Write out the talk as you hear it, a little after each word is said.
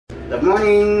Good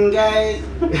morning, guys.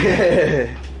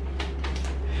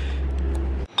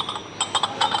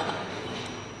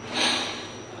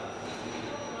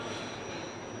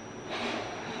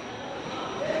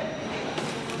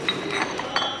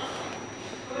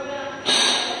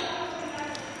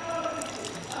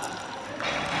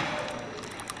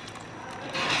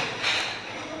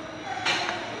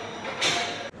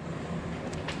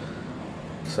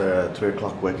 So 3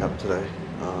 o'clock wake up today,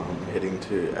 heading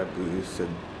to Abu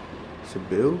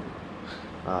Simbel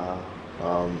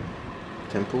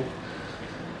temple,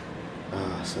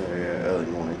 so yeah, early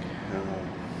morning.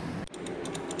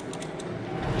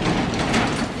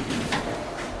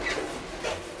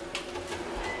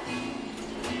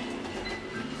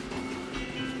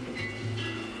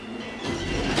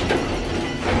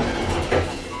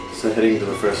 So heading to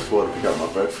the first floor to pick up my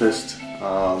breakfast.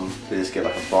 You just get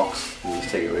like a box and just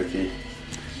take it with you.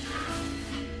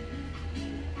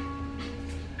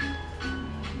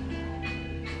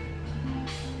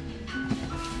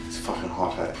 It's fucking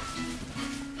hot, hey?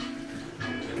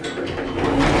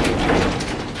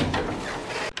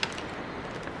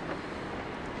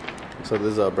 So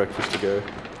this is our breakfast to go.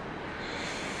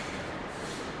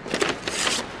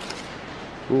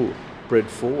 Ooh, bread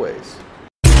 4 ways.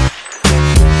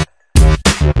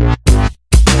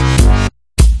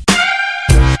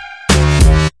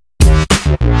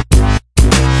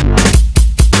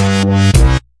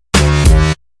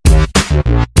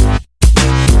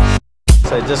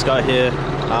 So I just got here,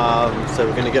 so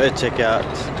we're gonna go check out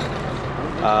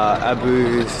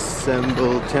Abu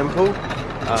Simbel temple,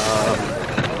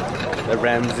 the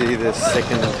Ramsey the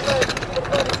second,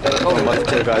 from what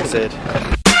the tour guide said.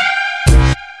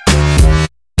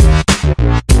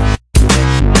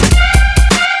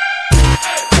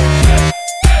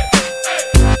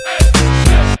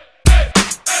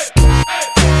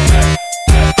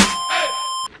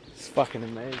 It's fucking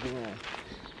amazing, eh?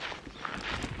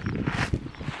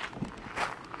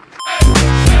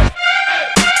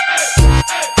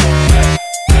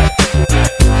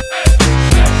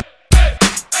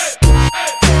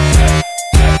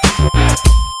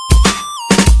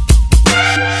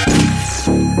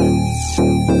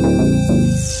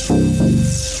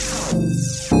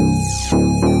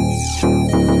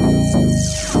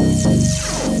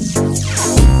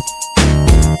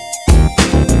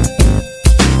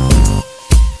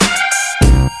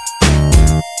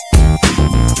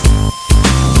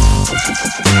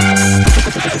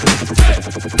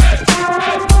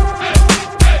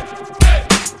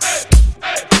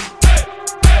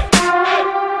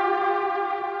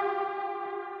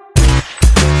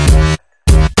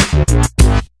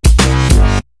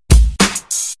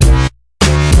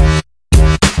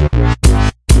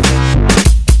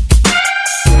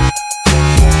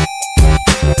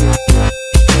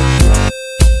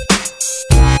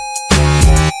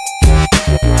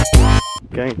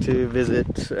 Going to visit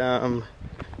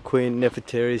Queen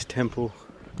Nefertari's temple,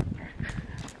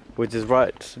 which is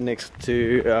right next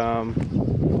to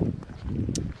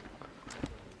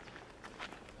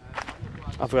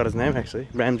I forgot his name actually,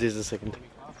 Ramses II.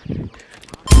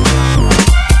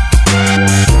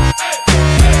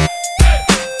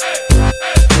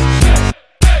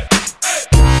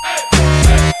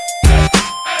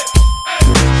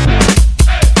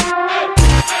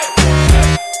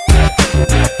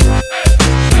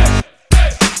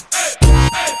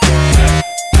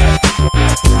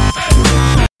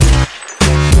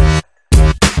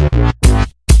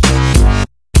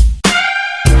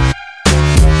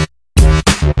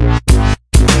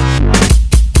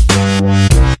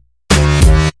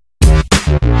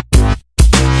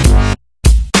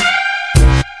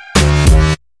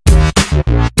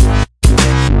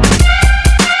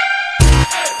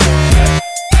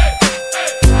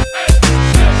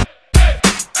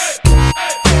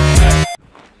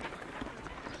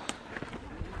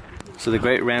 So the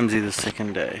great Ramsey the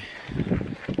second day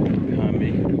behind me.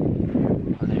 I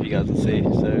don't know if you guys can see.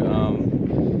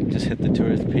 So just hit the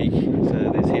tourist peak.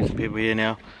 So there's heaps of people here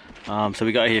now. So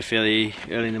we got here fairly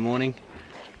early in the morning.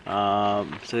 So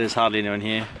there's hardly anyone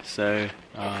here. So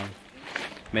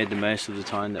made the most of the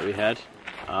time that we had.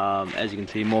 As you can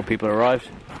see, more people arrived.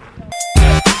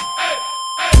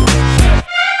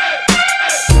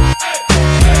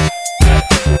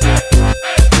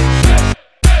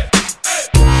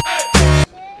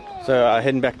 So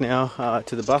heading back now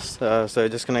to the bus, so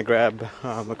just gonna grab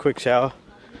a quick shower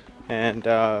and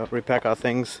repack our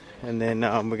things, and then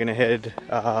we're gonna head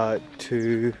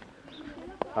to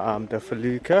the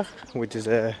Felucca, which is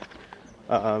a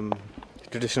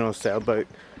traditional sailboat.